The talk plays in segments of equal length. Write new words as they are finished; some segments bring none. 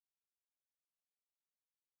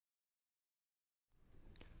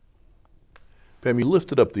Pam, you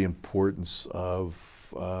lifted up the importance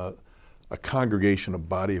of a congregation, a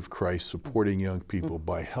body of Christ supporting young people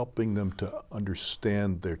by helping them to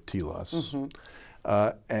understand their telos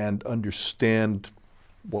and understand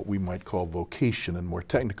what we might call vocation in more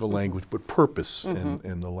technical language, but purpose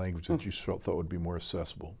in the language that you thought would be more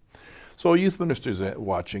accessible. So a youth minister is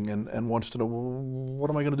watching and wants to know, well, what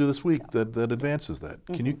am I going to do this week that advances that?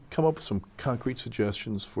 Can you come up with some concrete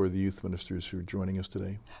suggestions for the youth ministers who are joining us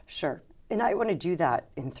today? Sure. And I want to do that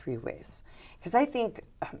in 3 ways. Because I think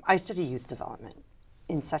I study youth development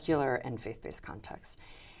in secular and faith-based contexts.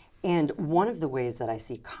 And one of the ways that I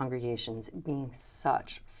see congregations being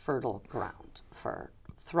such fertile ground for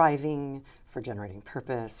thriving, for generating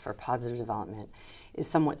purpose, for positive development, is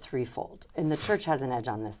somewhat threefold. And the church has an edge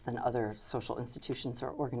on this than other social institutions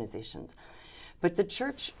or organizations. But the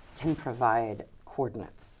church can provide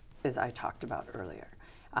coordinates, as I talked about earlier.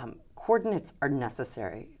 Coordinates are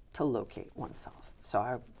necessary to locate oneself. So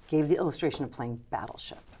I gave the illustration of playing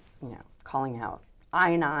Battleship, calling out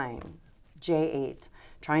I-9, J8,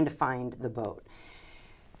 trying to find the boat.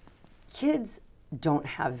 Kids don't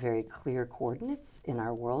have very clear coordinates in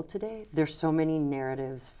our world today. There's so many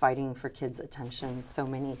narratives fighting for kids' attention, so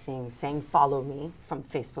many things saying, follow me, from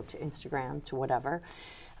Facebook to Instagram to whatever,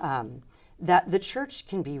 that the church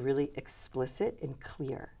can be really explicit and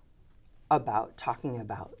clear about talking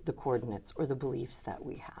about the coordinates or the beliefs that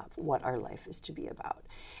we have, what our life is to be about.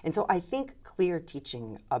 And so I think clear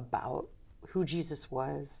teaching about who Jesus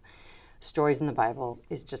was, stories in the Bible,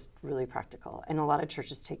 is just really practical. And a lot of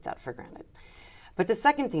churches take that for granted. But the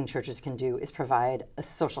second thing churches can do is provide a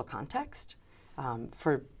social context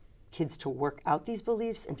for kids to work out these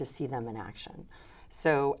beliefs and to see them in action.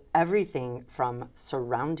 So everything from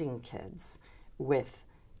surrounding kids with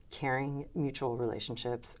caring mutual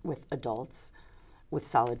relationships with adults, with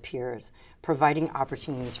solid peers, providing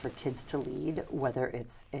opportunities for kids to lead, whether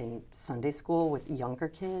it's in Sunday school with younger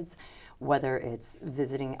kids, whether it's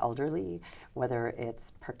visiting elderly, whether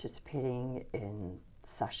it's participating in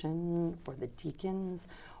session or the deacons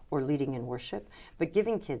or leading in worship, but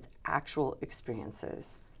giving kids actual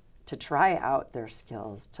experiences to try out their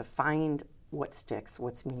skills, to find what sticks,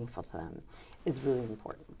 what's meaningful to them, is really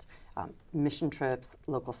important. Mission trips,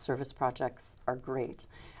 local service projects are great,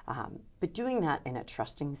 but doing that in a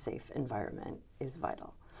trusting, safe environment is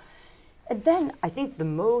vital. And then I think the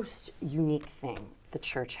most unique thing the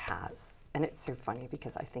church has, and it's so funny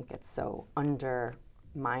because I think it's so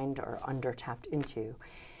undermined or under-tapped into,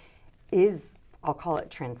 is, I'll call it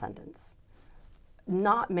transcendence.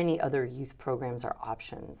 Not many other youth programs or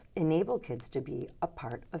options enable kids to be a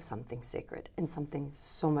part of something sacred and something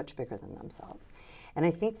so much bigger than themselves. And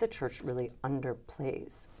I think the church really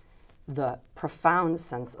underplays the profound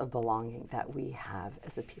sense of belonging that we have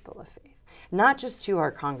as a people of faith. Not just to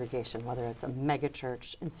our congregation, whether it's a mega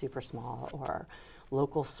church and super small or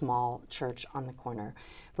local small church on the corner,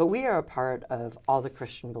 but we are a part of all the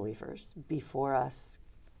Christian believers before us,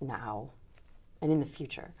 now, and in the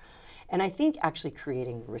future. And I think actually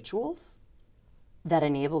creating rituals that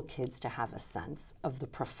enable kids to have a sense of the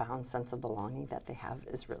profound sense of belonging that they have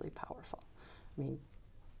is really powerful. I mean,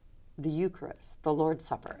 the Eucharist, the Lord's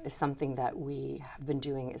Supper, is something that we have been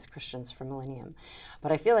doing as Christians for millennium.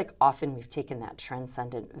 But I feel like often we've taken that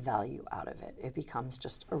transcendent value out of it. It becomes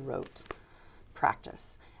just a rote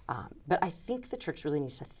practice. But I think the church really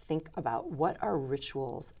needs to think about what are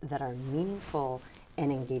rituals that are meaningful and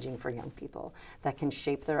engaging for young people, that can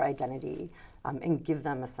shape their identity and give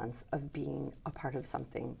them a sense of being a part of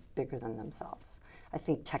something bigger than themselves. I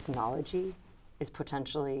think technology is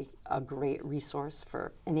potentially a great resource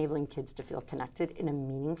for enabling kids to feel connected in a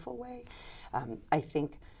meaningful way. I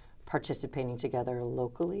think participating together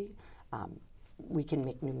locally, we can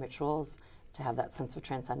make new rituals to have that sense of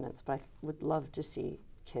transcendence, but I would love to see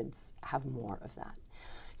kids have more of that.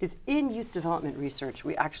 Because in youth development research,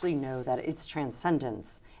 we actually know that it's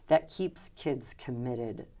transcendence that keeps kids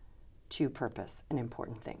committed to purpose and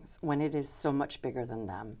important things. When it is so much bigger than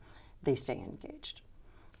them, they stay engaged.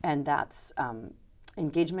 And that's,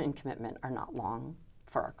 engagement and commitment are not long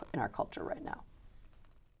in our culture right now.